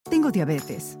Tengo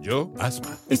diabetes. Yo,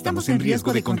 asma. Estamos en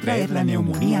riesgo de contraer la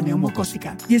neumonía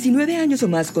neumocócica. 19 años o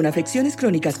más con afecciones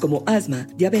crónicas como asma,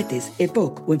 diabetes,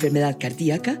 EPOC o enfermedad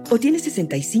cardíaca, o tienes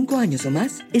 65 años o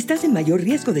más, estás en mayor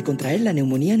riesgo de contraer la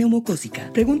neumonía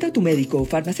neumocócica. Pregunta a tu médico o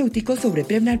farmacéutico sobre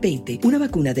Prevnar 20, una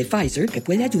vacuna de Pfizer que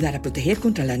puede ayudar a proteger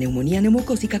contra la neumonía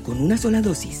neumocócica con una sola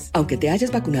dosis. Aunque te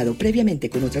hayas vacunado previamente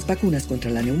con otras vacunas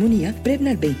contra la neumonía,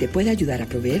 Prevnar 20 puede ayudar a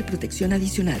proveer protección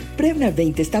adicional. Prevnar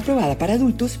 20 está aprobada para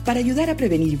adultos para ayudar a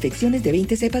prevenir infecciones de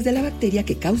 20 cepas de la bacteria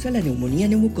que causa la neumonía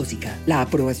neumocócica. La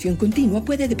aprobación continua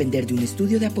puede depender de un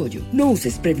estudio de apoyo. No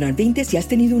uses Prevnar 20 si has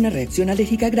tenido una reacción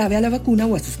alérgica grave a la vacuna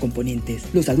o a sus componentes.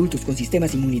 Los adultos con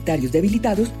sistemas inmunitarios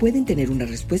debilitados pueden tener una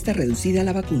respuesta reducida a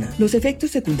la vacuna. Los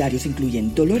efectos secundarios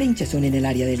incluyen dolor e hinchazón en el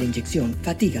área de la inyección,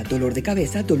 fatiga, dolor de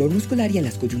cabeza, dolor muscular y en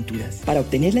las coyunturas. Para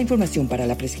obtener la información para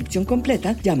la prescripción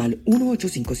completa, llama al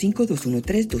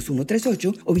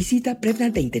 1-855-213-2138 o visita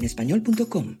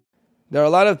Prevnar20enespañol.com. There are a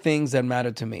lot of things that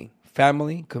matter to me: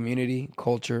 family, community,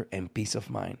 culture, and peace of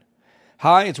mind.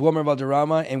 Hi, it's Wilmer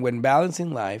Valderrama, and when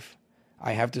balancing life,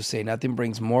 I have to say nothing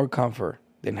brings more comfort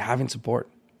than having support.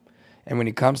 And when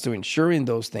it comes to ensuring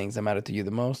those things that matter to you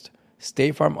the most,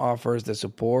 State Farm offers the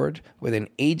support with an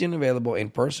agent available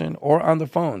in person or on the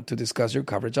phone to discuss your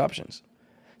coverage options.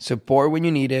 Support when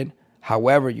you need it,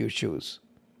 however you choose.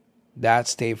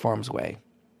 That's State Farm's way.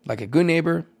 Like a good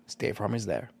neighbor, State Farm is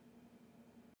there.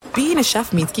 Being a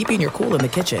chef means keeping your cool in the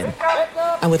kitchen.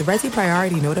 And with Resi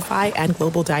Priority Notify and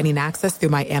Global Dining Access through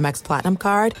my Amex Platinum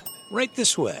card, Right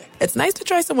this way. it's nice to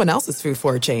try someone else's food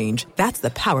for a change. That's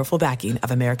the powerful backing of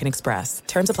American Express.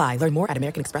 Terms apply. Learn more at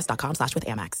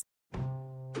americanexpress.com/withAmex.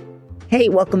 Hey,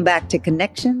 welcome back to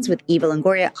Connections with Eva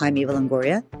Longoria. I'm Eva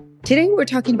Longoria. Today we're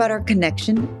talking about our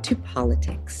connection to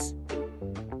politics.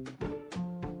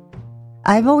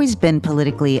 I've always been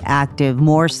politically active,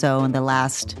 more so in the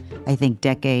last, I think,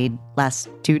 last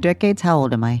 2 decades. How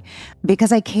old am I?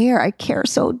 Because I care. I care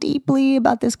so deeply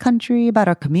about this country, about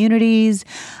our communities.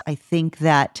 I think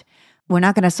that we're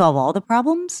not going to solve all the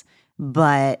problems,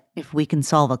 but if we can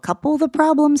solve a couple of the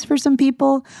problems for some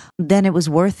people, then it was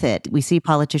worth it. We see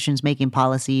politicians making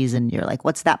policies and you're like,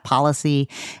 what's that policy?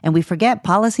 And we forget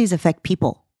policies affect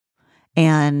people.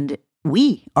 And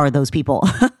we are those people.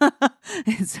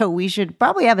 So we should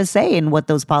probably have a say in what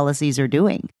those policies are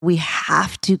doing. We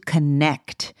have to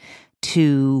connect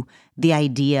to the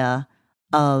idea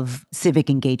of civic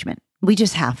engagement. We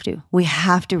just have to. We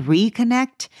have to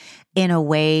reconnect in a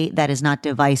way that is not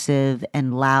divisive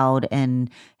and loud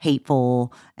and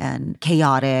hateful and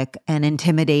chaotic and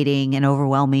intimidating and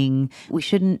overwhelming. We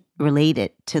shouldn't relate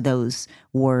it to those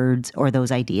words or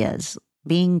those ideas.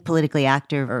 Being politically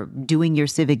active or doing your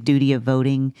civic duty of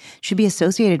voting should be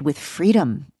associated with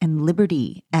freedom and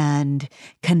liberty and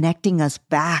connecting us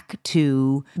back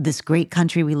to this great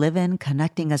country we live in,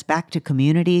 connecting us back to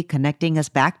community, connecting us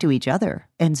back to each other.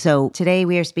 And so today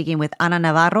we are speaking with Ana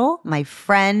Navarro, my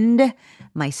friend,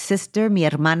 my sister, mi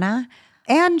hermana,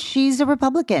 and she's a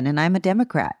Republican and I'm a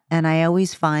Democrat. And I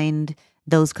always find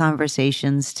those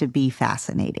conversations to be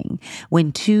fascinating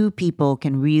when two people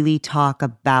can really talk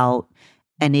about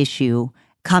an issue,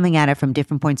 coming at it from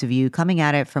different points of view, coming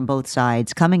at it from both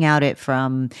sides, coming at it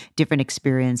from different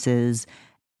experiences.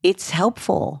 It's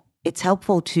helpful. It's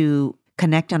helpful to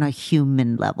connect on a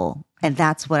human level. And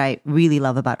that's what I really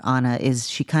love about Ana is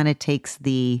she kind of takes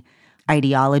the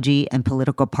ideology and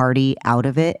political party out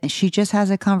of it. And she just has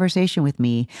a conversation with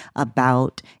me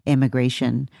about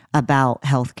immigration, about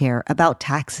healthcare, about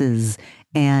taxes.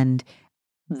 And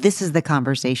this is the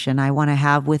conversation I want to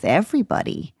have with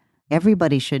everybody.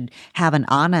 Everybody should have an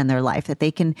Ana in their life that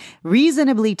they can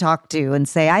reasonably talk to and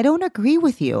say, I don't agree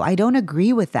with you. I don't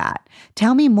agree with that.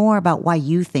 Tell me more about why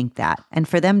you think that. And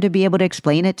for them to be able to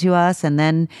explain it to us and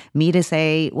then me to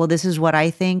say, well, this is what I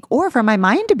think, or for my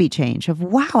mind to be changed of,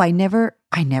 wow, I never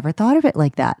thought of it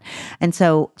like that. And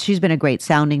so she's been a great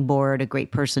sounding board, a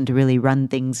great person to really run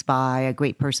things by, a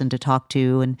great person to talk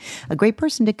to, and a great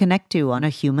person to connect to on a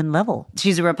human level.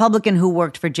 She's a Republican who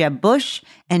worked for Jeb Bush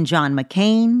and John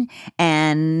McCain,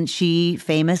 and she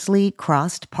famously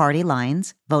crossed party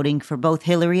lines, voting for both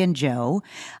Hillary and Joe.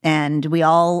 And we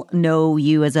all know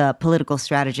you as a political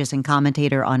strategist and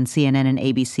commentator on CNN and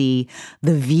ABC,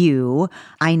 The View.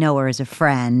 I know her as a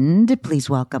friend. Please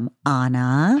welcome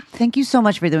Ana. Thank you so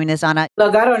much for doing this, Ana.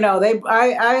 Look, I don't know.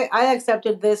 I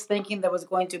accepted this thinking there was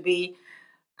going to be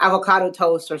avocado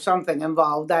toast or something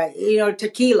involved.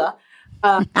 Tequila.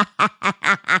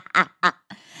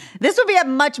 This would be a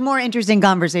much more interesting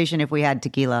conversation if we had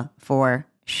tequila, for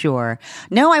sure.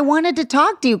 No, I wanted to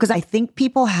talk to you because I think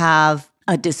people have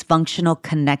a dysfunctional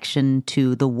connection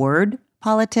to the word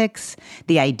politics,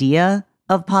 the idea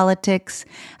of politics.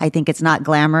 I think it's not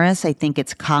glamorous. I think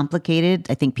it's complicated.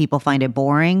 I think people find it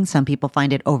boring. Some people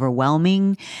find it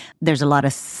overwhelming. There's a lot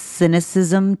of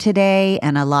cynicism today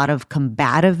and a lot of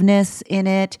combativeness in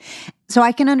it. So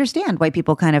I can understand why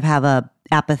people kind of have a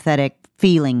apathetic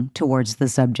feeling towards the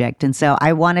subject. And so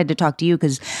I wanted to talk to you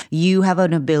because you have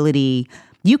an ability,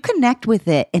 you connect with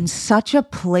it in such a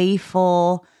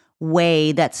playful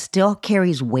way that still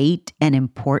carries weight and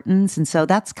importance. And so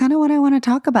that's kind of what I want to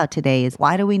talk about today is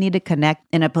why do we need to connect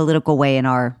in a political way in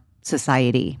our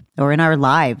society or in our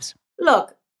lives?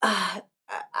 Look,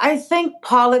 I think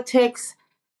politics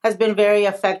has been very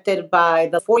affected by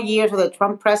the 4 years of the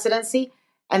Trump presidency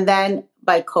and then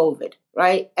by COVID,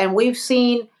 right? And we've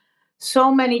seen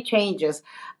so many changes.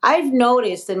 I've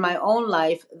noticed in my own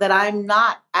life that I'm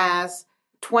not as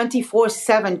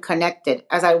 24/7 connected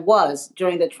as I was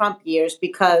during the Trump years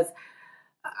because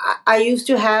I used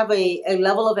to have a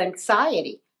level of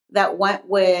anxiety that went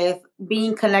with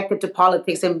being connected to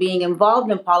politics and being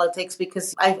involved in politics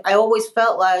because I always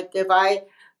felt like if I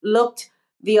looked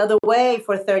the other way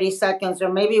for 30 seconds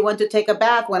or maybe went to take a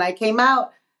bath when I came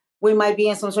out, we might be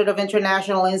in some sort of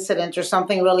international incident or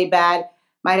something really bad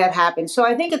might have happened. So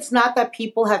I think it's not that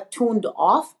people have tuned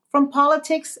off from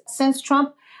politics since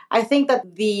Trump. I think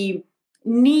that the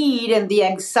need and the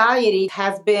anxiety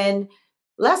has been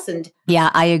lessened. Yeah,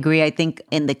 I agree. I think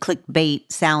in the clickbait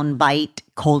soundbite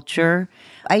culture,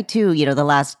 I too, the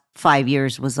last 5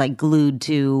 years was like glued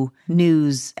to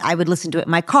news. I would listen to it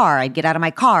in my car. I'd get out of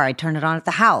my car. I'd turn it on at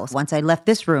the house. Once I left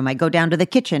this room, I'd go down to the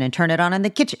kitchen and turn it on in the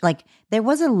kitchen. Like there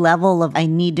was a level of, I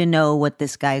need to know what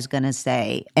this guy's going to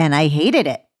say. And I hated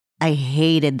it. I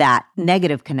hated that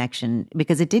negative connection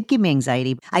because it did give me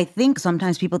anxiety. I think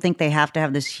sometimes people think they have to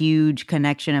have this huge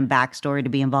connection and backstory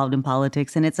to be involved in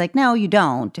politics. And it's like, no, you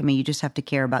don't. I mean, you just have to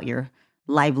care about your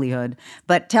livelihood.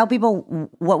 But tell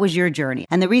people, what was your journey?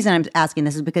 And the reason I'm asking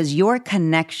this is because your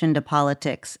connection to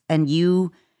politics and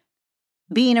you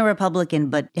being a Republican,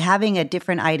 but having a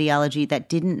different ideology that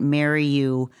didn't marry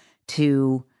you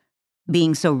to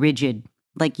being so rigid.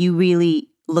 Like you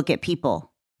really look at people.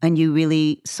 And you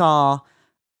really saw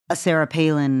a Sarah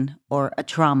Palin or a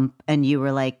Trump, and you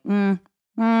were like, not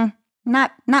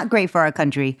great for our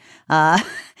country.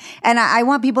 And I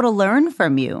want people to learn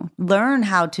from you, learn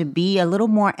how to be a little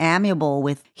more amiable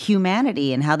with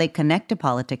humanity and how they connect to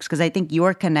politics. Because I think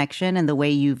your connection and the way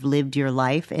you've lived your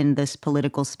life in this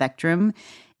political spectrum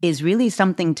is really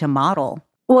something to model.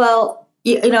 Well,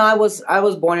 I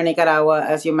was born in Nicaragua,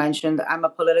 as you mentioned. I'm a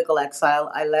political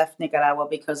exile. I left Nicaragua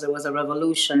because there was a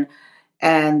revolution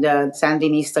and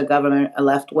Sandinista government, a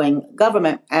left-wing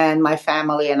government, and my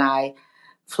family and I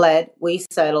fled. We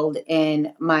settled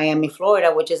in Miami,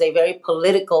 Florida, which is a very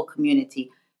political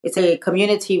community. It's a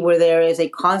community where there is a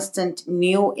constant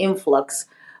new influx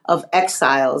of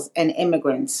exiles and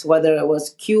immigrants, whether it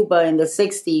was Cuba in the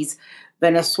 60s,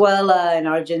 Venezuela and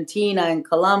Argentina and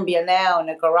Colombia now,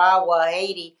 Nicaragua,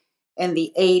 Haiti in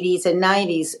the 80s and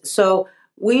 90s. So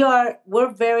we're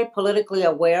very politically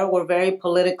aware. We're very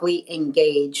politically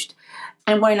engaged.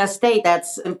 And we're in a state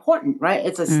that's important, right?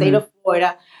 It's a state of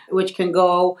Florida, which can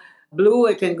go blue,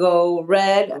 it can go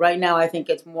red. Right now, I think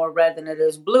it's more red than it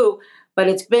is blue, but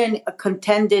it's been a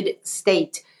contended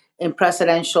state in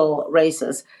presidential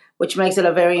races, which makes it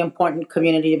a very important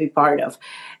community to be part of.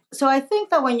 So I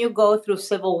think that when you go through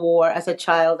civil war as a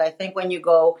child, I think when you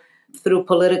go through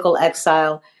political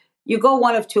exile, you go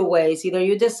one of two ways. Either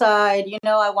you decide,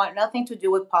 I want nothing to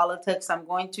do with politics. I'm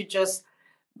going to just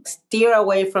steer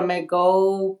away from it,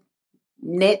 go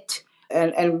knit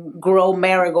and grow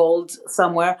marigolds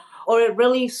somewhere. Or it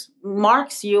really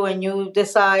marks you and you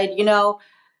decide,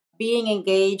 being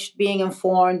engaged, being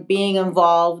informed, being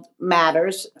involved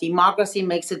matters. Democracy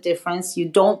makes a difference. You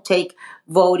don't take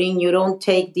voting, you don't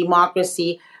take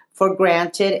democracy for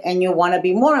granted, and you want to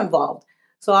be more involved.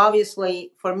 So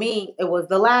obviously, for me, it was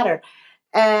the latter.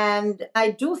 And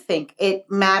I do think it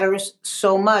matters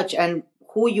so much, and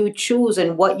who you choose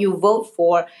and what you vote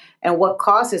for and what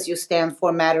causes you stand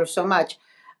for matters so much.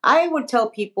 I would tell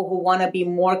people who want to be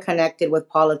more connected with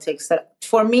politics that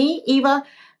for me, Eva,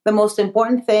 the most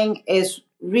important thing is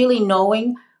really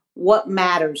knowing what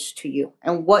matters to you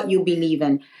and what you believe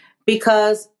in,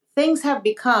 because things have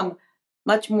become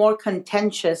much more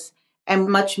contentious and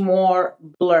much more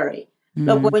blurry.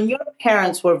 Look, when your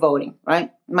parents were voting,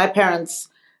 right? My parents,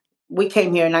 we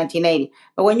came here in 1980,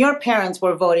 but when your parents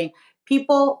were voting,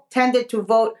 people tended to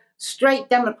vote straight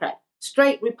Democrat,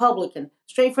 straight Republican,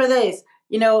 straight for this,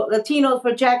 Latinos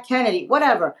for Jack Kennedy,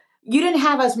 whatever. You didn't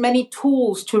have as many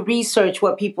tools to research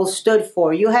what people stood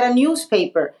for. You had a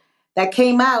newspaper that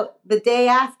came out the day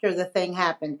after the thing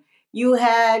happened. You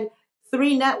had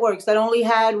 3 networks that only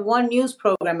had one news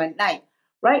program at night.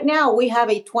 Right now, we have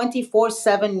a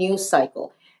 24/7 news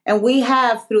cycle. And we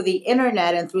have, through the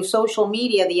internet and through social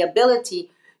media, the ability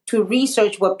to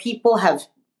research what people have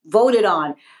voted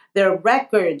on, their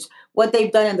records, what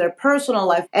they've done in their personal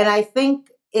life. And I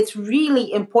think it's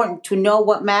really important to know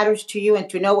what matters to you and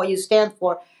to know what you stand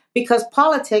for, because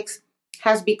politics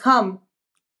has become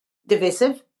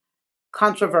divisive,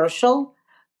 controversial,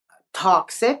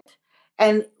 toxic.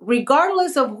 And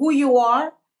regardless of who you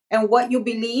are and what you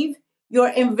believe, you're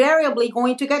invariably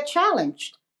going to get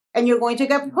challenged and you're going to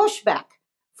get pushback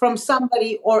from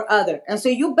somebody or other. And so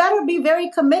you better be very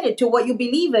committed to what you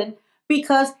believe in,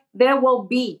 because there will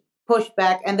be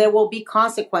pushback and there will be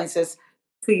consequences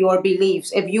to your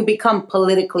beliefs if you become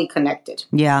politically connected.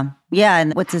 Yeah. Yeah.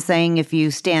 And what's the saying? If you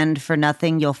stand for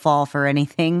nothing, you'll fall for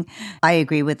anything. I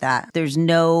agree with that. There's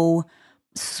no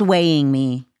swaying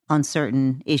me on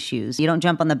certain issues. You don't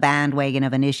jump on the bandwagon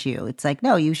of an issue. It's like,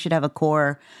 no, you should have a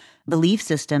core belief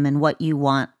system in what you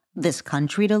want this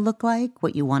country to look like,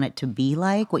 what you want it to be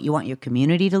like, what you want your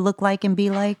community to look like and be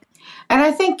like. And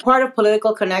I think part of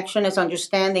political connection is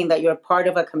understanding that you're part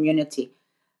of a community.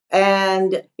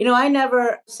 And, I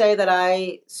never say that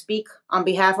I speak on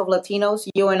behalf of Latinos.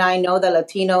 You and I know that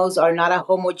Latinos are not a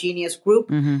homogeneous group.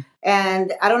 Mm-hmm.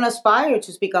 And I don't aspire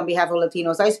to speak on behalf of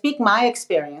Latinos. I speak my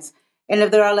experience. And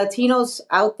if there are Latinos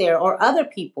out there or other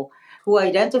people who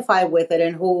identify with it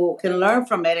and who can learn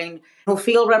from it and who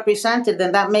feel represented,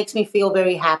 then that makes me feel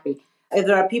very happy. If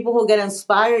there are people who get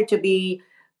inspired to be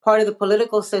part of the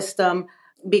political system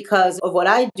because of what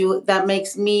I do, that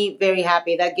makes me very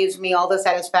happy. That gives me all the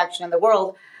satisfaction in the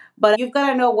world. But you've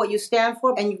got to know what you stand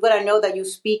for, and you've got to know that you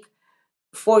speak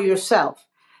for yourself,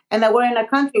 and that we're in a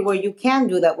country where you can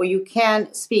do that, where you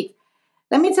can speak.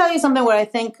 Let me tell you something where I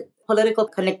think political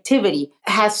connectivity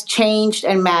has changed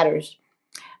and matters.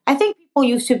 I think people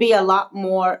used to be a lot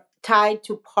more tied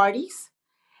to parties.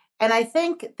 And I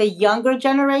think the younger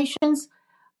generations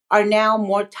are now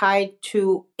more tied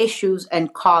to issues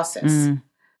and causes.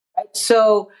 Right?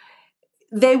 So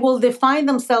they will define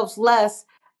themselves less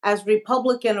as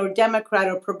Republican or Democrat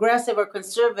or progressive or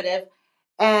conservative.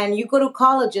 And you go to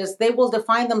colleges, they will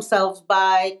define themselves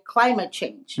by climate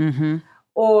change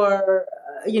or,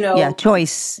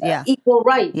 choice. Equal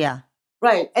rights. Yeah.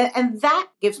 Right. And that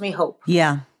gives me hope.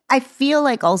 Yeah. I feel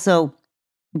like also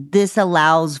this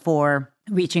allows for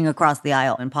reaching across the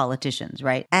aisle in politicians,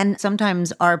 right? And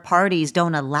sometimes our parties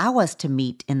don't allow us to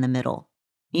meet in the middle.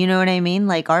 You know what I mean?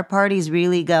 Like our parties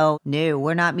really go, no,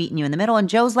 we're not meeting you in the middle. And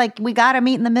Joe's like, we got to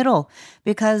meet in the middle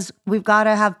because we've got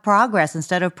to have progress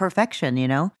instead of perfection,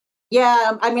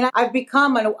 Yeah. I mean, I've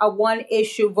become a one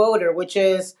issue voter, which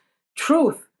is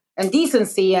truth and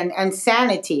decency and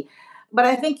sanity. But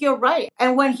I think you're right.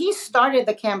 And when he started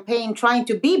the campaign trying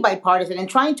to be bipartisan and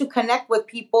trying to connect with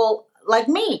people like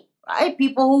me, right?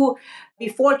 People who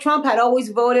before Trump had always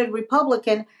voted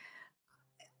Republican,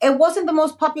 it wasn't the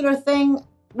most popular thing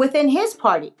within his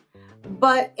party.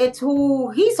 But it's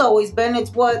who he's always been.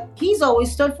 It's what he's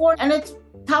always stood for. And it's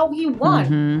how he won.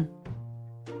 Mm-hmm.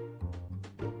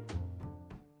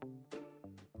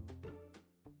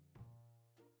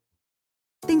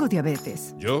 Tengo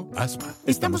diabetes. Yo, asma.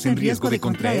 Estamos en riesgo de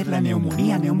contraer la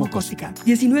neumonía neumocócica.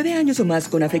 19 años o más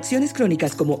con afecciones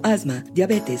crónicas como asma,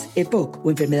 diabetes, EPOC o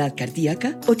enfermedad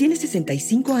cardíaca, o tienes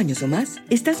 65 años o más,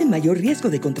 estás en mayor riesgo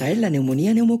de contraer la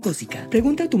neumonía neumocócica.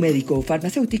 Pregunta a tu médico o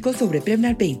farmacéutico sobre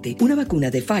Prevnar 20, una vacuna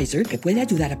de Pfizer que puede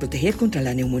ayudar a proteger contra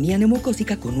la neumonía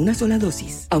neumocócica con una sola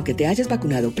dosis. Aunque te hayas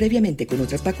vacunado previamente con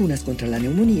otras vacunas contra la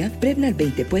neumonía, Prevnar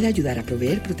 20 puede ayudar a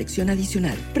proveer protección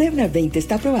adicional. Prevnar 20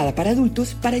 está aprobada para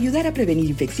adultos para ayudar a prevenir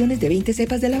infecciones de 20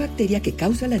 cepas de la bacteria que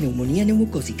causa la neumonía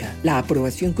neumocócica. La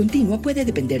aprobación continua puede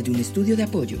depender de un estudio de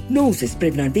apoyo. No uses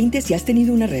Prevnar 20 si has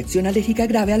tenido una reacción alérgica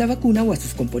grave a la vacuna o a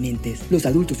sus componentes. Los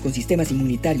adultos con sistemas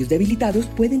inmunitarios debilitados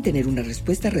pueden tener una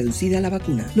respuesta reducida a la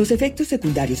vacuna. Los efectos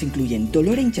secundarios incluyen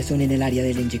dolor e hinchazón en el área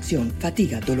de la inyección,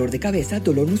 fatiga, dolor de cabeza,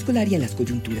 dolor muscular y en las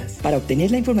coyunturas. Para obtener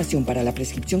la información para la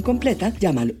prescripción completa,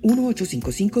 llama al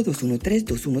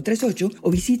 1-855-213-2138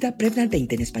 o visita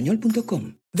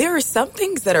Prevnar20enespañol.com. There are some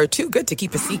things that are too good to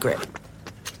keep a secret.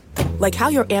 Like how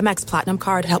your Amex Platinum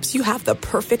card helps you have the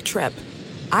perfect trip.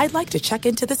 I'd like to check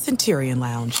into the Centurion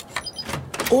Lounge.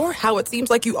 Or how it seems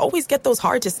like you always get those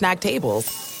hard-to-snag tables.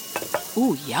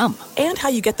 Ooh, yum. And how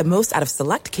you get the most out of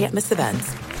select can't-miss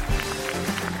events.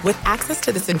 With access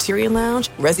to the Centurion Lounge,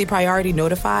 Resi Priority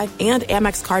Notify, and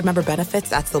Amex card member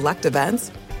benefits at select events,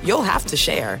 you'll have to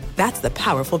share. That's the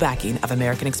powerful backing of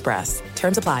American Express.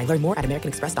 Terms apply. Learn more at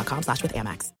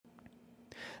americanexpress.com/withAmex.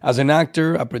 As an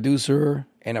actor, a producer,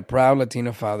 and a proud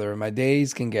Latino father, my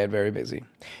days can get very busy,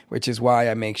 which is why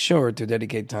I make sure to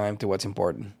dedicate time to what's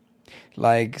important,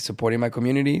 like supporting my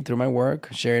community through my work,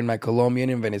 sharing my Colombian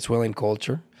and Venezuelan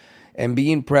culture, and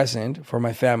being present for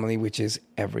my family, which is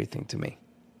everything to me.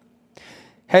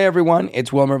 Hey everyone,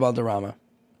 it's Wilmer Valderrama,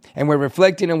 and we're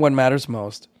reflecting on what matters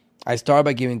most. I start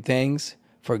by giving thanks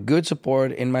for good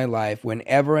support in my life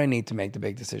whenever I need to make the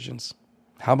big decisions.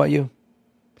 How about you?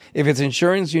 If it's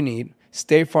insurance you need,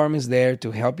 State Farm is there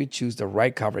to help you choose the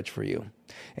right coverage for you.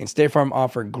 And State Farm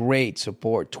offers great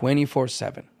support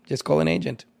 24/7. Just call an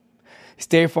agent.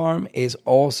 State Farm is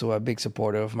also a big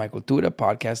supporter of my Cultura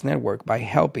podcast network by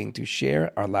helping to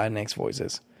share our Latinx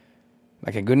voices.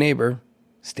 Like a good neighbor,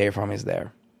 State Farm is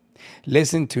there.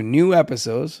 Listen to new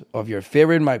episodes of your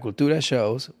favorite My Cultura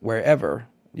shows wherever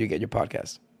you get your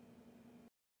podcasts.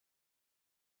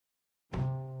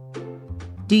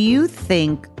 Do you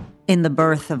think in the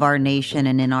birth of our nation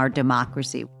and in our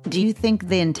democracy, do you think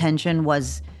the intention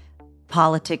was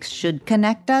politics should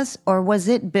connect us, or was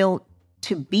it built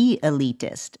to be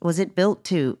elitist? Was it built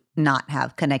to not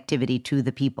have connectivity to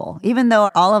the people? Even though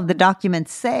all of the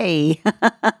documents say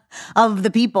of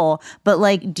the people, but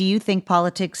like, do you think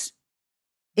politics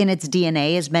in its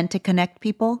DNA is meant to connect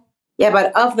people? Yeah,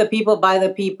 but of the people, by the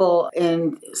people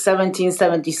in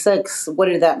 1776, what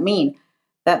did that mean?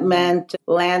 That meant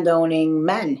landowning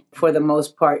men for the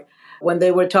most part. When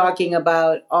they were talking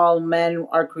about all men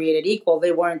are created equal,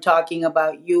 they weren't talking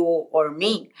about you or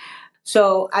me.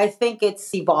 So I think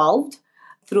it's evolved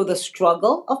through the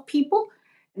struggle of people.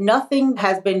 Nothing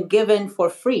has been given for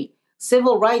free.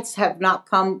 Civil rights have not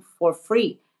come for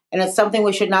free. And it's something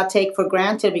we should not take for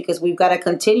granted because we've got to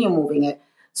continue moving it.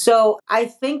 So I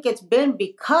think it's been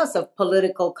because of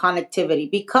political connectivity,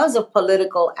 because of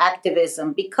political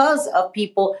activism, because of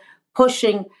people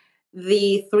pushing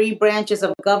the three branches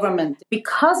of government,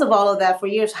 because of all of that for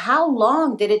years. How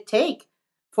long did it take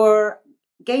for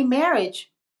gay marriage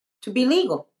to be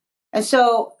legal? And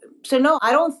so no,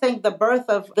 I don't think the birth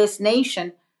of this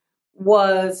nation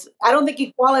I don't think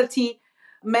equality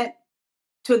meant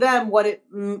to them what it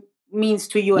means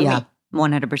to you and me.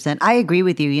 100%. I agree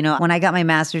with you. You know, when I got my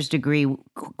master's degree,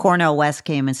 Cornel West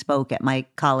came and spoke at my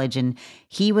college, and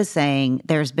he was saying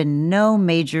there's been no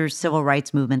major civil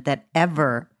rights movement that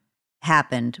ever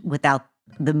happened without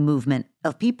the movement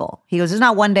of people. He goes, there's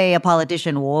not one day a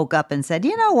politician woke up and said,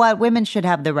 you know what, women should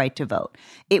have the right to vote.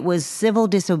 It was civil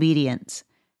disobedience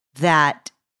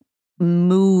that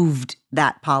moved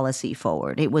that policy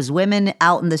forward. It was women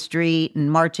out in the street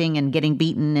and marching and getting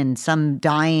beaten and some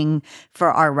dying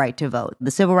for our right to vote.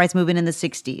 The civil rights movement in the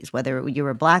 60s, whether you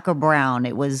were black or brown,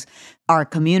 it was our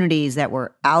communities that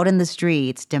were out in the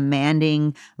streets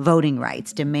demanding voting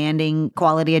rights, demanding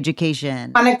quality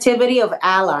education. Connectivity of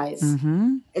allies.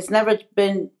 Mm-hmm. It's never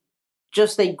been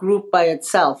just a group by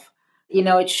itself. You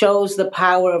know, it shows the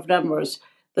power of numbers.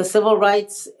 The civil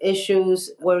rights issues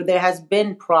where there has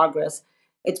been progress,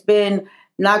 it's been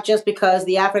not just because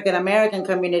the African American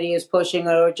community is pushing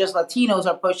it, or just Latinos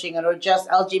are pushing it, or just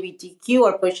LGBTQ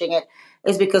are pushing it.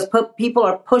 It's because people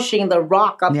are pushing the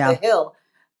rock up the hill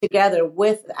together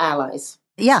with allies.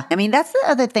 Yeah. I mean, that's the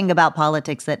other thing about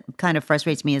politics that kind of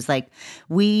frustrates me is like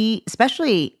we,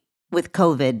 especially with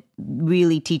COVID,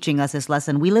 really teaching us this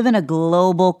lesson. We live in a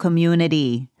global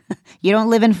community. You don't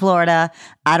live in Florida.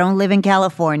 I don't live in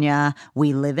California.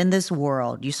 We live in this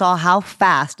world. You saw how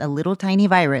fast a little tiny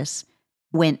virus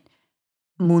went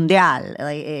mundial.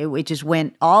 Like it just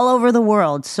went all over the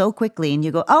world so quickly. And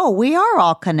you go, oh, we are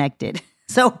all connected.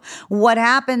 So what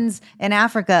happens in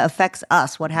Africa affects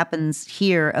us. What happens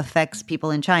here affects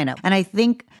people in China. And I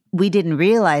think we didn't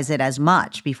realize it as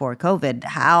much before COVID,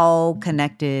 how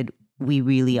connected we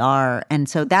really are. And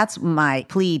so that's my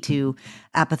plea to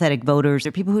apathetic voters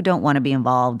or people who don't want to be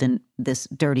involved in this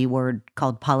dirty word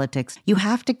called politics. You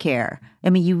have to care. I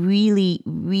mean, you really,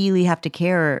 really have to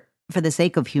care for the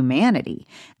sake of humanity.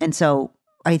 And so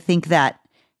I think that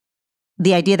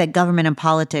the idea that government and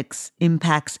politics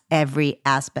impacts every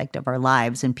aspect of our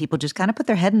lives and people just kind of put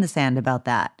their head in the sand about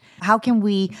that. How can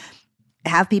we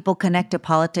have people connect to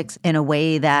politics in a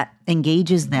way that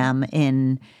engages them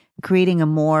in creating a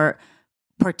more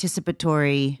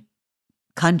participatory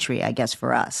country, I guess,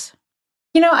 for us?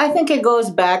 You know, I think it goes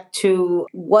back to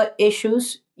what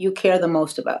issues you care the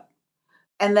most about.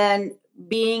 And then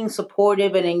being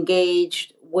supportive and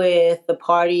engaged with the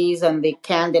parties and the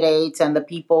candidates and the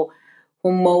people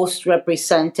who most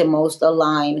represent and most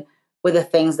align with the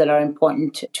things that are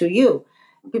important to you.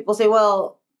 People say,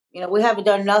 well, you know, we haven't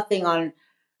done nothing on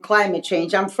climate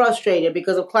change. I'm frustrated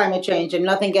because of climate change and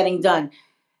nothing getting done.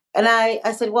 And I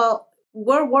said, well,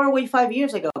 where were we 5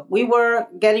 years ago? We were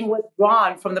getting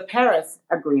withdrawn from the Paris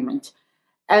Agreement.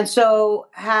 And so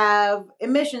have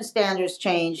emission standards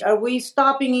changed? Are we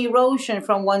stopping erosion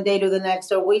from one day to the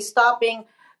next? Are we stopping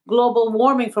global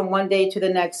warming from one day to the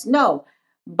next? No.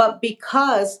 But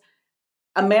because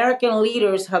American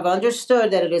leaders have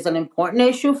understood that it is an important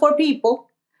issue for people,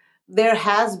 there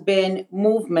has been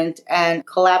movement and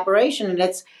collaboration. And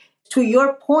it's to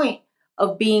your point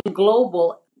of being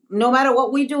global. No matter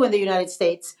what we do in the United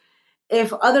States,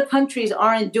 if other countries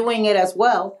aren't doing it as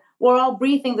well, we're all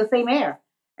breathing the same air.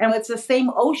 And it's the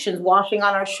same oceans washing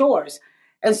on our shores.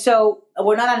 And so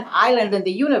we're not an island in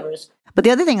the universe. But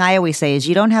the other thing I always say is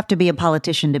you don't have to be a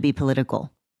politician to be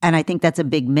political. And I think that's a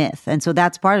big myth. And so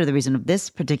that's part of the reason of this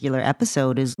particular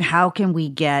episode is how can we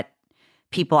get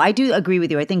people, I do agree with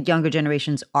you. I think younger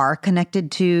generations are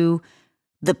connected to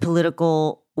the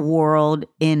political world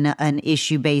in an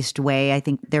issue-based way. I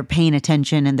think they're paying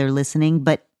attention and they're listening,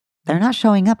 but they're not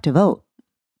showing up to vote.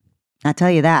 I'll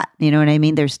tell you that. You know what I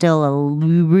mean? There's still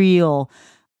a real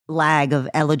lag of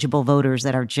eligible voters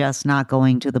that are just not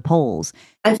going to the polls.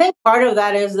 I think part of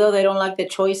that is, though, they don't like the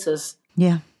choices.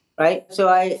 Yeah. Right? So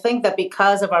I think that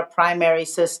because of our primary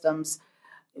systems,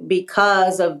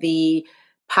 because of the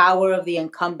power of the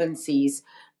incumbencies,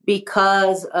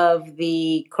 because of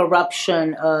the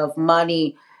corruption of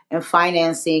money and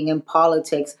financing and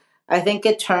politics, I think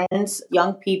it turns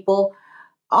young people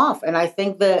off. And I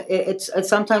think that it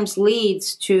sometimes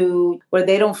leads to where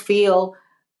they don't feel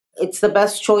it's the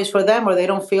best choice for them or they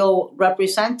don't feel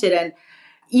represented. And,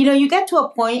 you get to a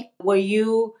point where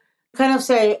you kind of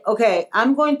say, okay,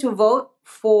 I'm going to vote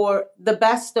for the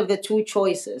best of the two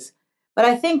choices. But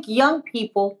I think young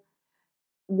people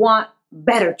want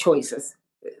better choices.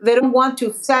 They don't want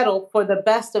to settle for the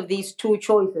best of these two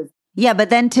choices. Yeah, but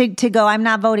then to go, I'm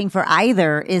not voting for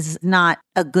either is not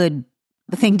a good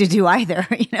thing to do either.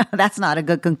 That's not a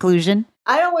good conclusion.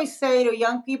 I always say to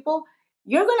young people,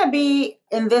 you're going to be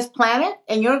in this planet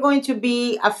and you're going to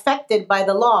be affected by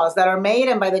the laws that are made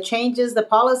and by the changes, the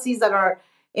policies that are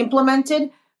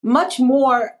implemented much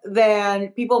more than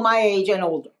people my age and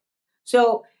older.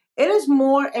 So it is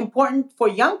more important for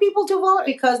young people to vote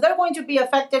because they're going to be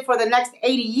affected for the next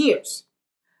 80 years.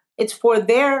 It's for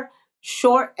their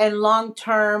short and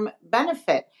long-term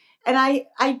benefit. And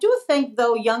I do think,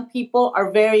 though, young people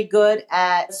are very good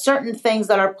at certain things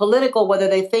that are political, whether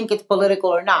they think it's political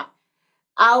or not.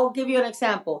 I'll give you an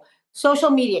example.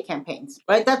 Social media campaigns,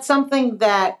 right? That's something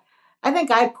that I think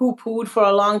I poo-pooed for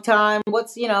a long time.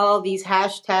 What's, these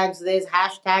hashtags, this,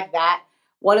 hashtag that.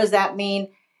 What does that mean?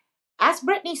 Ask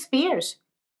Britney Spears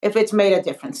if it's made a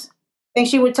difference. I think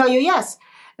she would tell you yes.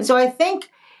 And so I think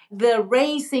the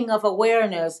raising of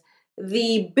awareness,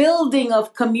 the building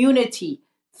of community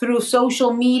through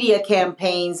social media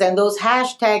campaigns and those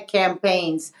hashtag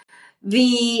campaigns,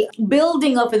 the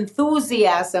building of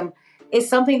enthusiasm is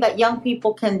something that young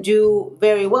people can do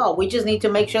very well. We just need to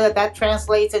make sure that that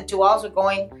translates into also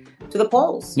going to the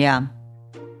polls. Yeah.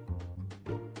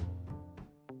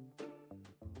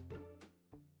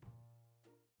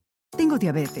 Tengo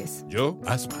diabetes. Yo,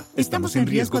 asma. Estamos en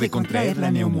riesgo de contraer la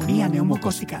neumonía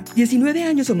neumocócica. 19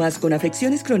 años o más con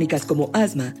afecciones crónicas como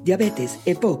asma, diabetes,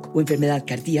 EPOC o enfermedad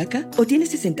cardíaca, o tienes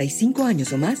 65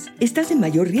 años o más, estás en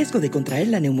mayor riesgo de contraer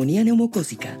la neumonía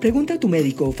neumocócica. Pregunta a tu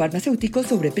médico o farmacéutico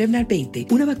sobre Prevnar 20,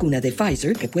 una vacuna de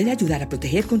Pfizer que puede ayudar a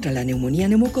proteger contra la neumonía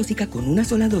neumocócica con una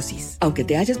sola dosis. Aunque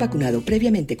te hayas vacunado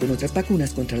previamente con otras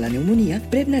vacunas contra la neumonía,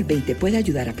 Prevnar 20 puede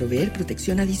ayudar a proveer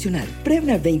protección adicional.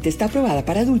 Prevnar 20 está aprobada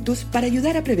para adultos para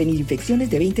ayudar a prevenir infecciones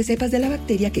de 20 cepas de la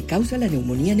bacteria que causa la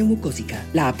neumonía neumocócica.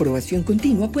 La aprobación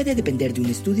continua puede depender de un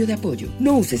estudio de apoyo.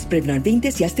 No uses Prevnar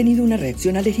 20 si has tenido una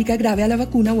reacción alérgica grave a la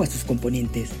vacuna o a sus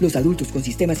componentes. Los adultos con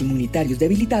sistemas inmunitarios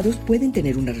debilitados pueden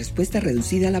tener una respuesta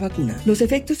reducida a la vacuna. Los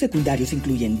efectos secundarios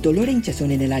incluyen dolor e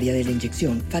hinchazón en el área de la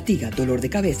inyección, fatiga, dolor de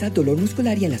cabeza, dolor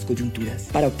muscular y en las coyunturas.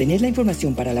 Para obtener la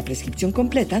información para la prescripción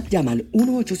completa, llama al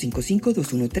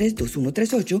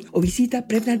 1-855-213-2138 o visita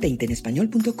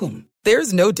Prevnar20enespañol.com.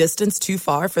 There's no distance too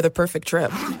far for the perfect trip.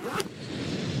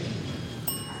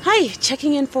 Hi,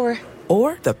 checking in for...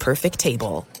 Or the perfect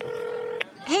table.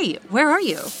 Hey, where are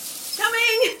you?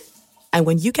 Coming! And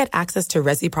when you get access to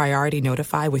Resi Priority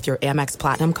Notify with your Amex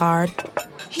Platinum card...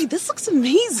 Hey, this looks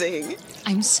amazing.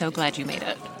 I'm so glad you made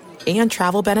it. And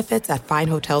travel benefits at fine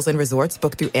hotels and resorts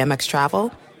booked through Amex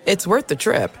Travel, it's worth the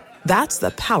trip. That's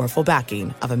the powerful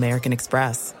backing of American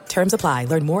Express. Terms apply.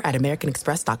 Learn more at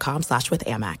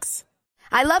americanexpress.com/withAmex.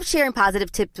 I love sharing positive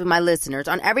tips with my listeners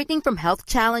on everything from health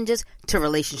challenges to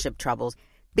relationship troubles.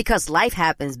 Because life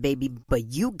happens, baby,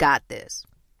 but you got this.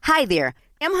 Hi there.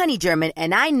 I'm Honey German,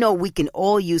 and I know we can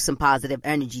all use some positive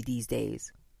energy these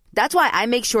days. That's why I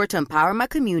make sure to empower my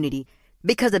community,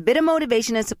 because a bit of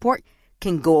motivation and support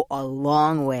can go a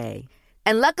long way.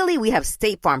 And luckily, we have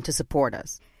State Farm to support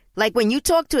us. Like when you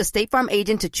talk to a State Farm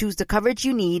agent to choose the coverage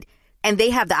you need, and they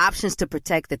have the options to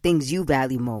protect the things you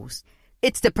value most.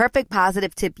 It's the perfect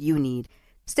positive tip you need.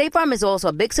 State Farm is also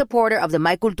a big supporter of the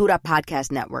My Cultura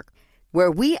podcast network,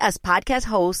 where we as podcast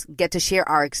hosts get to share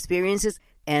our experiences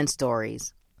and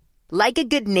stories. Like a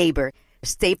good neighbor,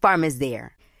 State Farm is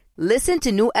there. Listen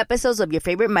to new episodes of your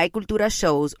favorite My Cultura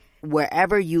shows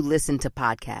wherever you listen to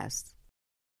podcasts.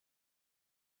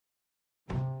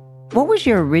 What was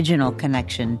your original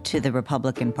connection to the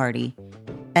Republican Party?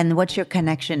 And what's your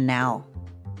connection now?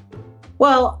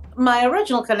 Well, my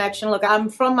original connection, look, I'm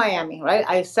from Miami, right?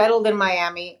 I settled in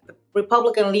Miami. The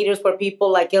Republican leaders were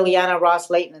people like Ileana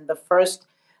Ross-Layton, the first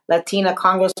Latina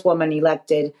congresswoman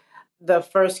elected, the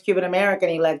first Cuban American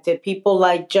elected, people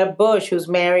like Jeb Bush, who's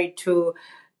married to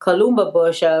Columba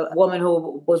Bush, a woman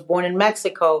who was born in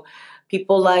Mexico,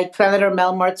 people like Senator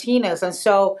Mel Martinez. And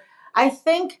so I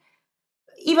think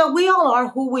even we all are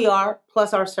who we are,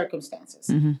 plus our circumstances.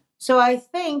 Mm-hmm. So I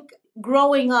think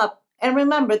growing up, and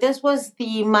remember, this was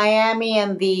the Miami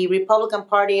and the Republican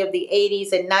Party of the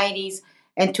 80s and 90s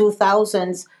and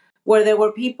 2000s, where there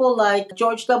were people like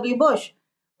George W. Bush,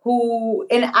 who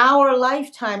in our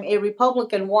lifetime, a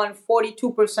Republican won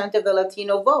 42% of the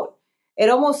Latino vote. It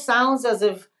almost sounds as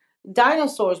if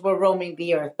dinosaurs were roaming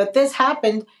the earth, but this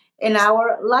happened in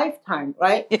our lifetime,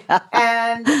 right? Yeah.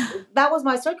 And that was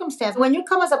my circumstance. When you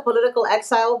come as a political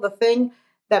exile, the thing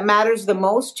that matters the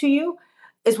most to you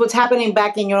is what's happening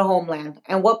back in your homeland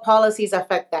and what policies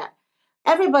affect that.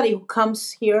 Everybody who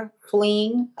comes here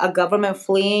fleeing, a government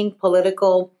fleeing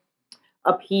political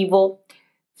upheaval,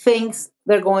 thinks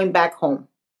they're going back home,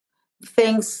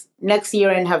 thinks next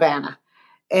year in Havana.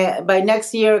 By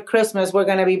next year, Christmas, we're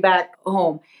going to be back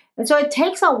home. And so it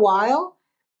takes a while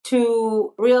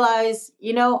to realize,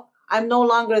 I'm no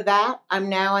longer that. I'm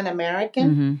now an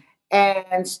American,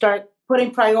 and start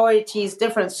putting priorities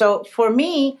different. So for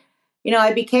me,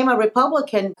 I became a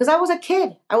Republican because I was a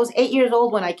kid. I was 8 years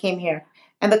old when I came here.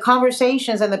 And the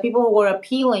conversations and the people who were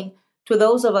appealing to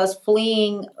those of us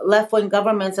fleeing left-wing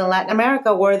governments in Latin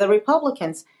America were the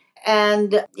Republicans.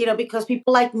 And, because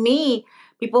people like me,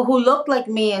 people who looked like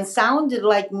me and sounded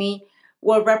like me,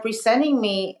 were representing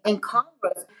me in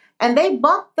Congress. And they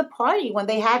bucked the party when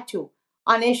they had to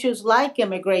on issues like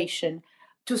immigration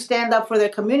to stand up for their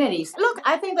communities. Look,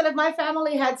 I think that if my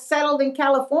family had settled in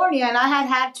California and I had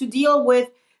had to deal with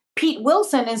Pete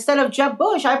Wilson instead of Jeb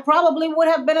Bush, I probably would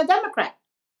have been a Democrat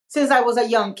since I was a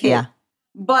young kid. Yeah.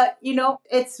 But,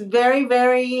 it's very,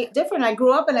 very different. I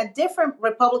grew up in a different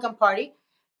Republican Party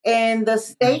in the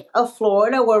state of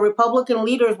Florida, where Republican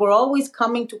leaders were always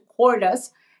coming to court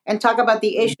us and talk about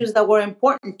the issues that were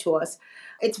important to us.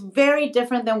 It's very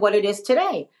different than what it is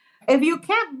today. If you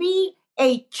can't be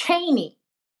a Cheney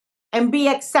and be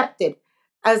accepted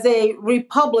as a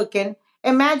Republican,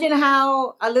 imagine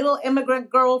how a little immigrant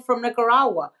girl from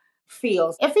Nicaragua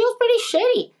feels. It feels pretty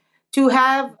shitty to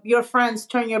have your friends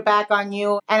turn your back on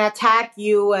you and attack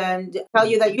you and tell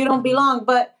you that you don't belong.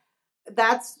 But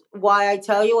that's why I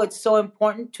tell you it's so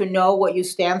important to know what you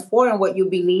stand for and what you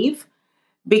believe.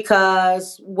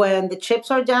 Because when the chips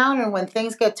are down and when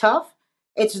things get tough,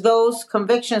 it's those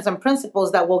convictions and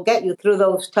principles that will get you through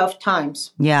those tough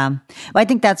times. Yeah. Well, I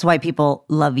think that's why people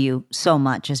love you so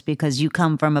much, is because you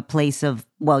come from a place of,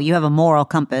 you have a moral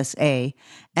compass,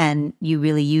 and you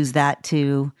really use that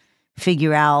to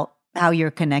figure out how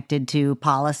you're connected to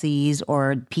policies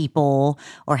or people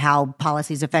or how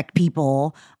policies affect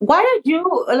people. Let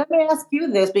me ask you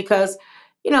this, because,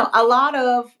 a lot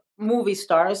of movie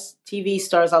stars, TV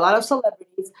stars, a lot of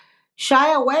celebrities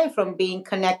shy away from being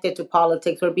connected to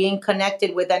politics or being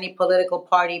connected with any political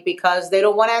party because they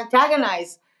don't want to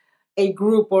antagonize a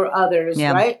group or others,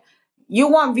 right? You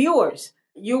want viewers.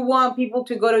 You want people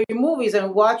to go to your movies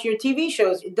and watch your TV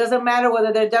shows. It doesn't matter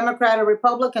whether they're Democrat or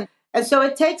Republican. And so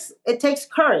it takes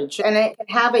courage, and it can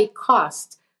have a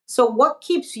cost. So what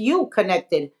keeps you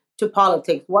connected to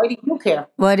politics? Why do you care?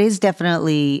 Well, it is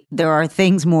definitely, there are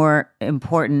things more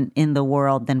important in the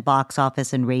world than box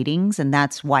office and ratings. And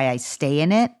that's why I stay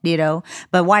in it,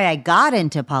 But why I got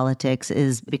into politics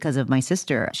is because of my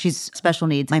sister. She's special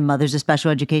needs. My mother's a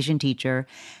special education teacher.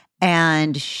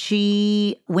 And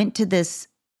she went to this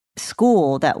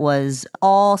school that was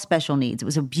all special needs. It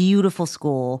was a beautiful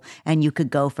school. And you could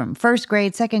go from first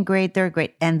grade, second grade, third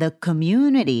grade. And the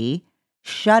community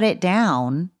shut it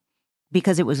down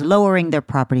because it was lowering their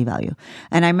property value.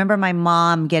 And I remember my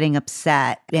mom getting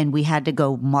upset, and we had to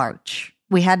go march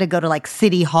We had to go to like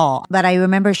City Hall. But I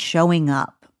remember showing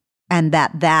up and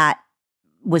that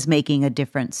was making a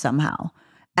difference somehow.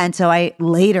 And so I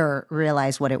later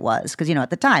realized what it was. Because, at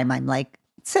the time I'm like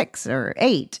 6 or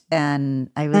 8. And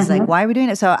I was like, why are we doing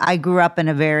it? So I grew up in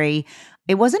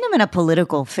it wasn't even a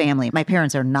political family. My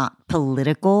parents are not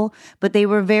political, but they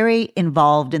were very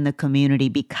involved in the community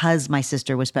because my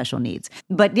sister was special needs.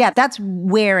 But yeah, that's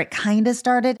where it kind of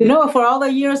started. For all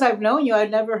the years I've known you,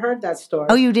 I'd never heard that story.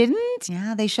 Oh, you didn't?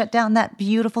 Yeah, they shut down that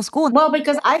beautiful school. Well,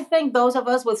 because I think those of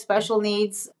us with special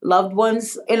needs loved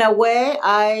ones, in a way,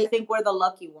 I think we're the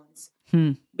lucky ones.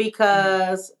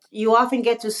 Because you often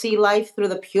get to see life through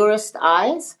the purest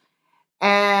eyes.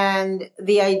 And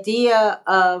the idea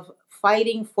of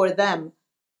fighting for them,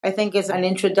 I think, is an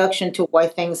introduction to why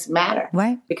things matter.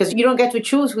 Right. Because you don't get to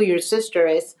choose who your sister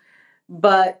is,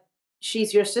 but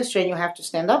she's your sister and you have to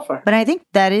stand up for her. But I think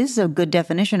that is a good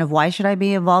definition of why should I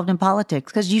be involved in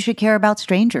politics? Because you should care about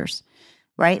strangers,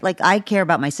 right? Like I care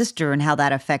about my sister and how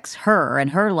that affects her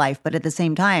and her life. But at the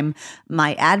same time,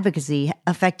 my advocacy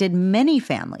affected many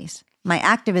families. My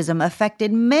activism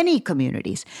affected many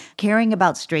communities. Caring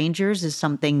about strangers is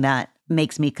something that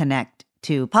makes me connect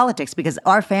to politics because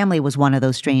our family was one of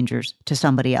those strangers to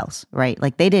somebody else, right?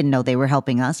 Like they didn't know they were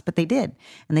helping us, but they did.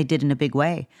 And they did in a big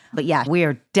way. But yeah, we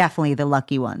are definitely the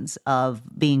lucky ones of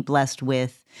being blessed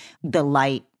with the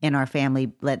light in our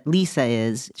family that Lisa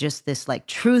is, just this like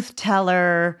truth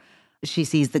teller. She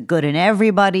sees the good in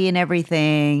everybody and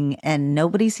everything, and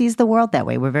nobody sees the world that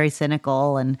way. We're very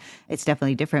cynical, and it's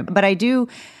definitely different. But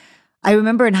I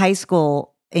remember in high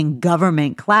school in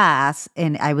government class,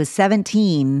 and I was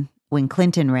 17 when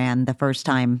Clinton ran the first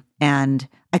time, and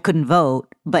I couldn't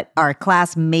vote, but our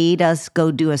class made us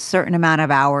go do a certain amount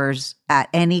of hours at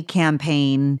any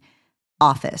campaign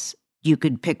office. You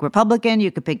could pick Republican, you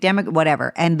could pick Democrat,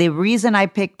 whatever. And the reason I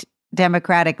picked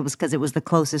Democratic was because it was the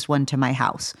closest one to my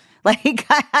house. Like,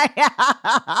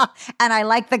 and I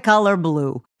like the color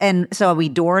blue. And so we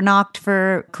door knocked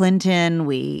for Clinton.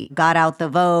 We got out the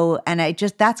vote. And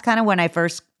that's kind of when I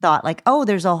first thought like, oh,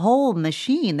 there's a whole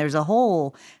machine. There's a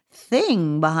whole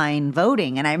thing behind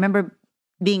voting. And I remember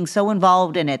being so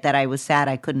involved in it that I was sad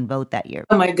I couldn't vote that year.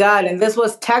 Oh my God. And this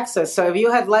was Texas. So if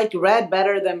you had liked red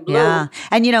better than blue. Yeah.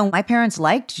 And my parents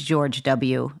liked George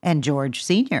W. and George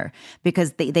Sr.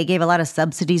 because they gave a lot of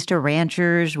subsidies to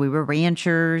ranchers. We were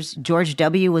ranchers. George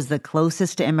W. was the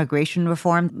closest to immigration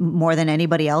reform more than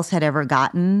anybody else had ever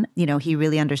gotten. He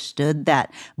really understood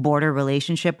that border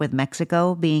relationship with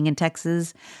Mexico being in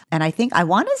Texas. And I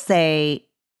want to say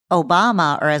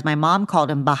Obama, or as my mom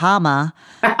called him, Bahama,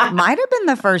 might have been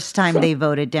the first time they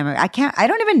voted Democrat. I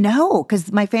don't even know because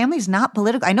my family's not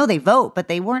political. I know they vote, but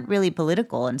they weren't really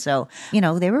political. And so,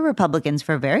 they were Republicans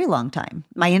for a very long time.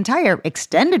 My entire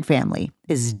extended family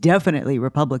is definitely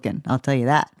Republican. I'll tell you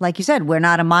that. Like you said, we're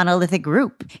not a monolithic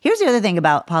group. Here's the other thing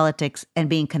about politics and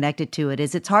being connected to it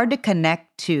is it's hard to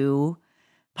connect to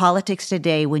politics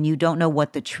today when you don't know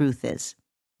what the truth is.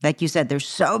 Like you said, there's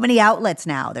so many outlets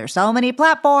now. There's so many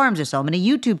platforms. There's so many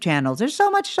YouTube channels. There's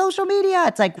so much social media.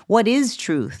 It's like, what is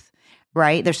truth,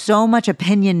 right? There's so much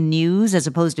opinion news as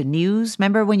opposed to news.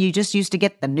 Remember when you just used to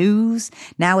get the news?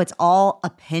 Now it's all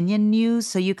opinion news.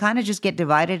 So you kind of just get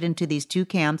divided into these two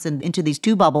camps and into these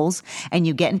two bubbles, and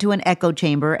you get into an echo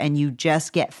chamber and you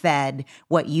just get fed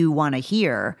what you want to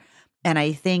hear. And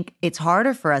I think it's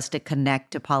harder for us to connect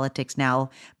to politics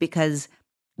now because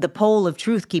the pole of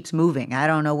truth keeps moving. I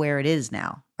don't know where it is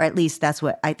now, or at least that's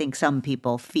what I think some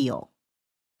people feel.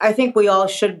 I think we all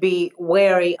should be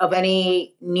wary of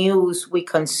any news we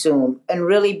consume and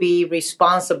really be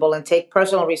responsible and take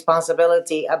personal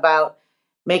responsibility about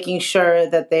making sure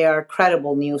that they are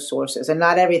credible news sources. And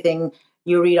not everything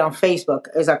you read on Facebook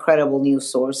is a credible news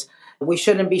source. We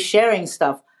shouldn't be sharing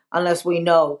stuff unless we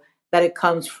know that it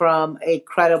comes from a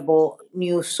credible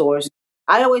news source.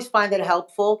 I always find it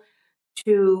helpful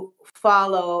to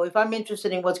follow, if I'm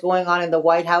interested in what's going on in the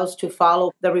White House, to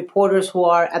follow the reporters who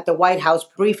are at the White House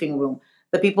briefing room,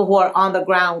 the people who are on the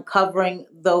ground covering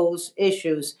those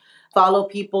issues, follow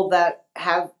people that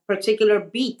have particular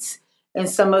beats in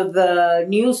some of the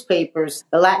newspapers,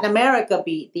 the Latin America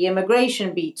beat, the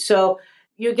immigration beat. So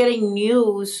you're getting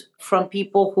news from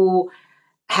people who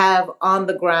have on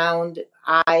the ground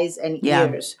eyes and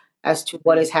ears as to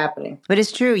what is happening. But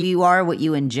it's true. You are what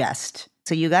you ingest.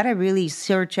 So you got to really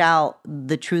search out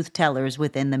the truth tellers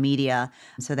within the media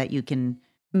so that you can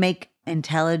make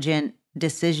intelligent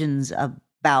decisions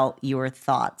about your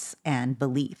thoughts and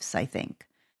beliefs, I think.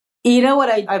 You know what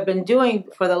I've been doing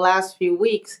for the last few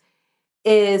weeks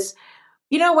is,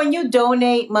 when you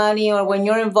donate money or when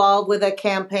you're involved with a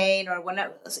campaign or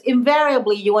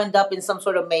invariably you end up in some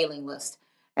sort of mailing list.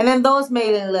 And then those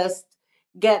mailing lists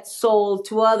get sold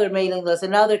to other mailing lists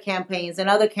and other campaigns and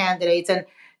other candidates. And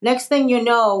next thing you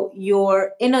know,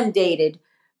 you're inundated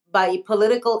by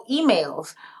political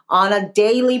emails on a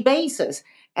daily basis.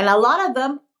 And a lot of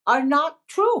them are not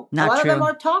true. Not a lot true. of them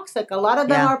are toxic. A lot of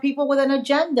them are people with an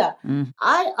agenda.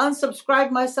 I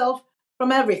unsubscribed myself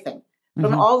from everything,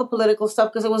 from all the political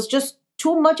stuff, because it was just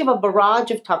too much of a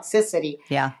barrage of toxicity.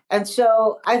 Yeah. And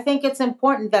so I think it's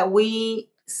important that we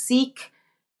seek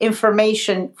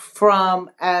information from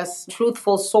as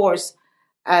truthful source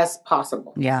as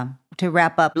possible. Yeah. To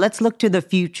wrap up, let's look to the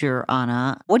future,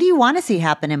 Ana. What do you want to see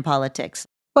happen in politics?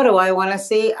 What do I want to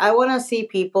see? I want to see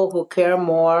people who care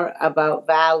more about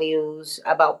values,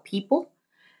 about people,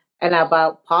 and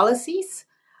about policies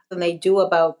than they do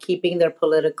about keeping their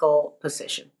political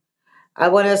position. I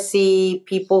want to see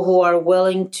people who are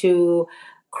willing to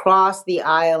cross the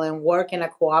aisle and work in a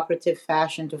cooperative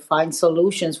fashion to find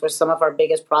solutions for some of our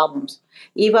biggest problems.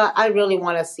 Eva, I really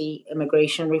want to see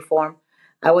immigration reform.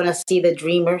 I want to see the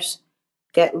Dreamers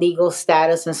get legal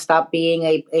status and stop being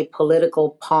a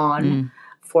political pawn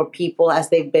for people as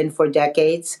they've been for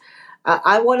decades.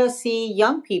 I want to see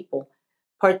young people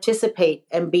participate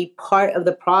and be part of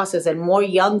the process, and more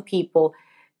young people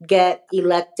get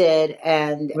elected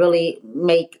and really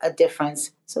make a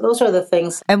difference. So those are the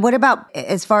things. And what about,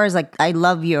 as far as like, I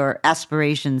love your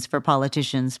aspirations for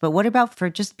politicians, but what about for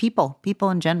just people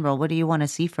in general? What do you want to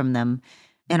see from them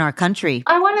in our country?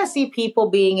 I want to see people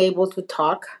being able to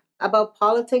talk about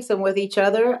politics and with each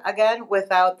other again,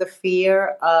 without the fear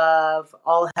of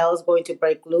all hell is going to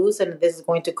break loose and this is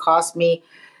going to cost me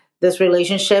this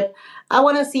relationship. I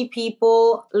want to see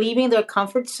people leaving their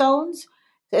comfort zones.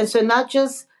 And so not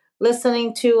just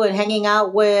listening to and hanging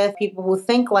out with people who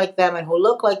think like them and who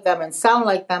look like them and sound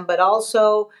like them, but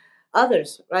also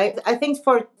others, right? I think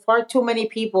for far too many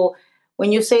people,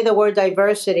 when you say the word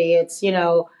diversity, it's,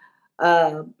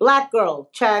 Black girl,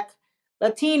 check,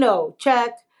 Latino,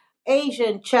 check,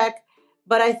 Asian, check.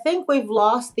 But I think we've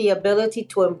lost the ability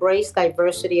to embrace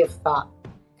diversity of thought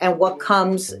and what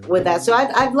comes with that. So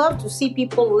I'd love to see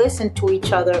people listen to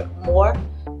each other more,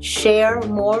 share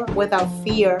more without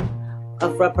fear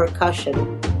of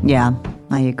repercussion. Yeah,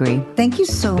 I agree. Thank you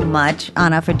so much,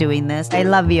 Ana, for doing this. I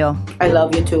love you. I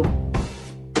love you too.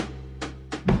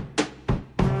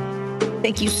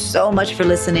 Thank you so much for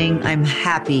listening. I'm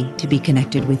happy to be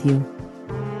connected with you.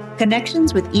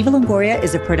 Connections with Eva Longoria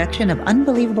is a production of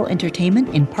Unbelievable Entertainment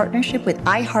in partnership with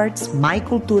iHeart's My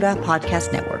Cultura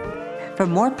podcast network. For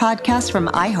more podcasts from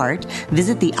iHeart,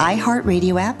 visit the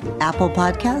iHeartRadio app, Apple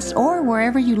Podcasts, or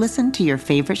wherever you listen to your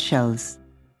favorite shows.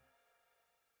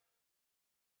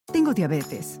 Tengo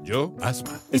diabetes. Yo,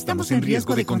 asma. Estamos en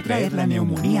riesgo de contraer la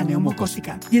neumonía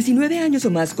neumocócica. 19 años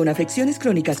o más con afecciones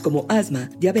crónicas como asma,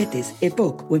 diabetes,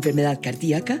 EPOC o enfermedad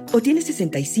cardíaca, o tienes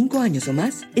 65 años o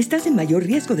más, estás en mayor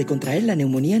riesgo de contraer la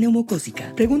neumonía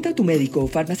neumocócica. Pregunta a tu médico o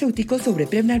farmacéutico sobre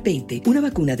Prevnar 20, una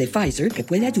vacuna de Pfizer que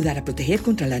puede ayudar a proteger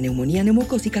contra la neumonía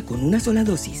neumocócica con una sola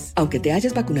dosis. Aunque te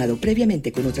hayas vacunado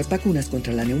previamente con otras vacunas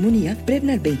contra la neumonía,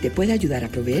 Prevnar 20 puede ayudar a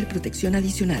proveer protección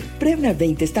adicional. Prevnar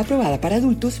 20 está aprobada para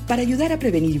adultos para ayudar a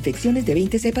prevenir infecciones de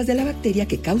 20 cepas de la bacteria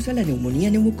que causa la neumonía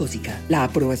neumocócica. La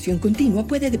aprobación continua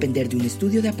puede depender de un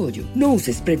estudio de apoyo. No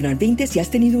uses Prevnar 20 si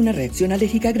has tenido una reacción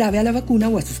alérgica grave a la vacuna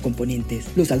o a sus componentes.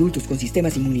 Los adultos con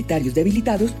sistemas inmunitarios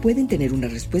debilitados pueden tener una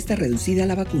respuesta reducida a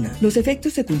la vacuna. Los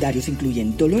efectos secundarios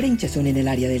incluyen dolor e hinchazón en el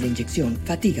área de la inyección,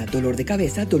 fatiga, dolor de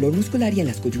cabeza, dolor muscular y en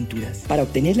las coyunturas. Para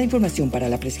obtener la información para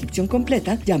la prescripción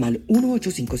completa, llama al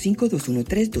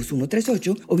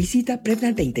 1-855-213-2138 o visita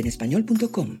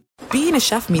Prevnar20enespañol.com. Being a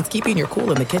chef means keeping your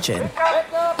cool in the kitchen.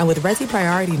 And with Resi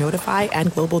Priority Notify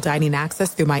and Global Dining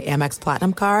Access through my Amex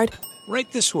Platinum card, right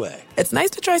this way. It's nice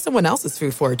to try someone else's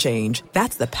food for a change.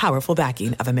 That's the powerful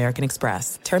backing of American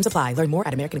Express. Terms apply. Learn more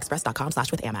at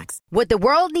americanexpress.com/withAmex. What the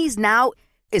world needs now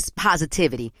is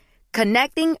positivity.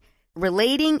 Connecting,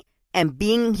 relating, and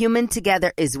being human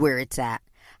together is where it's at.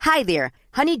 Hi there,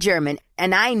 Honey German,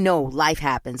 and I know life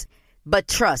happens, but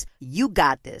trust, you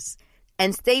got this.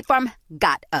 And State Farm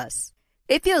got us.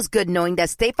 It feels good knowing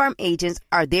that State Farm agents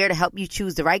are there to help you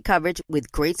choose the right coverage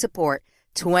with great support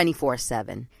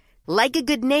 24/7. Like a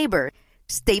good neighbor,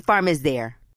 State Farm is there.